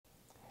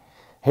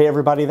Hey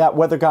everybody, that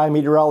weather guy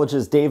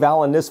meteorologist Dave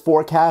Allen. This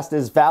forecast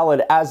is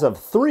valid as of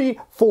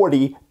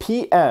 3:40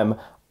 p.m.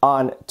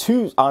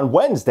 on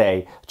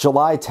Wednesday,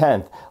 July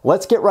 10th.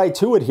 Let's get right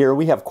to it here.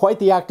 We have quite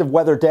the active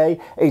weather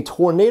day. A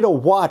tornado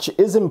watch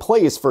is in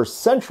place for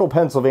central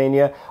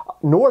Pennsylvania,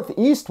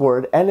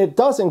 northeastward, and it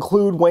does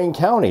include Wayne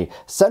County.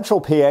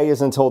 Central PA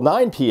is until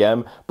 9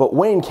 p.m., but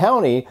Wayne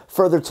County,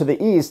 further to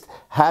the east,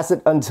 has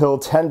it until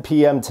 10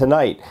 p.m.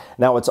 tonight.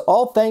 Now, it's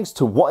all thanks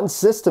to one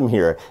system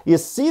here. You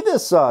see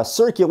this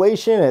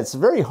circulation? It's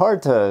very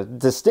hard to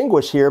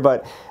distinguish here,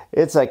 but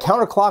it's a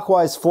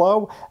counterclockwise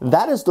flow.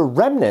 That is the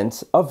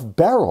remnant of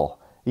Beryl.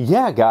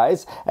 Yeah,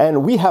 guys,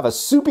 and we have a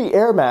soupy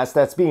air mass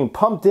that's being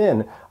pumped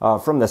in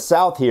from the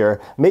south here,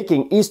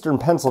 making eastern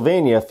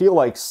Pennsylvania feel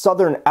like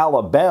southern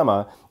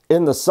Alabama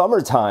in the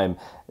summertime.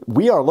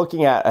 We are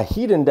looking at a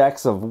heat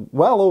index of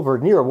well over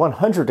near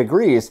 100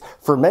 degrees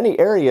for many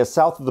areas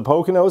south of the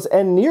Poconos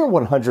and near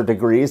 100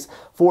 degrees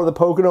for the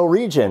Pocono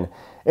region.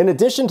 In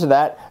addition to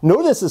that,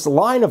 notice this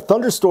line of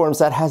thunderstorms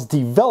that has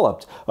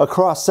developed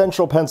across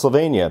central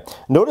Pennsylvania.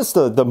 Notice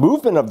the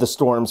movement of the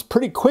storms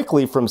pretty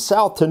quickly from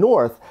south to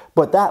north,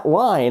 but that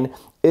line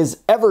is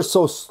ever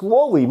so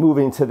slowly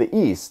moving to the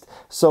east.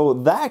 So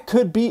that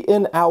could be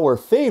in our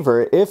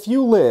favor if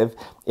you live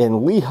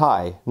in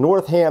Lehigh,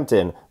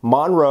 Northampton,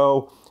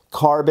 Monroe,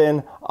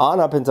 Carbon,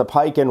 on up into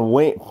Pike and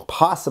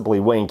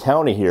possibly Wayne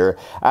County here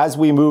as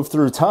we move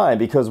through time,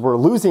 because we're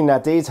losing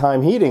that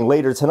daytime heating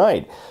later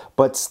tonight.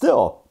 But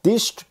still,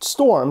 these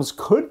storms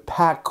could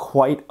pack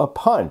quite a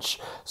punch.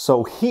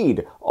 So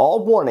heed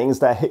all warnings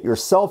that hit your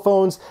cell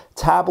phones,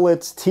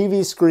 tablets,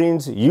 TV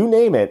screens, you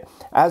name it,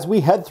 as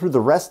we head through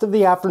the rest of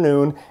the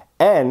afternoon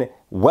and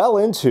well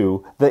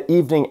into the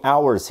evening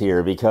hours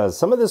here, because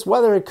some of this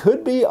weather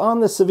could be on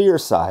the severe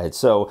side.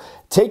 So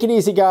take it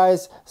easy,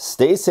 guys,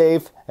 stay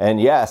safe, and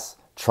yes,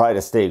 try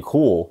to stay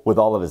cool with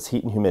all of this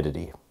heat and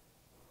humidity.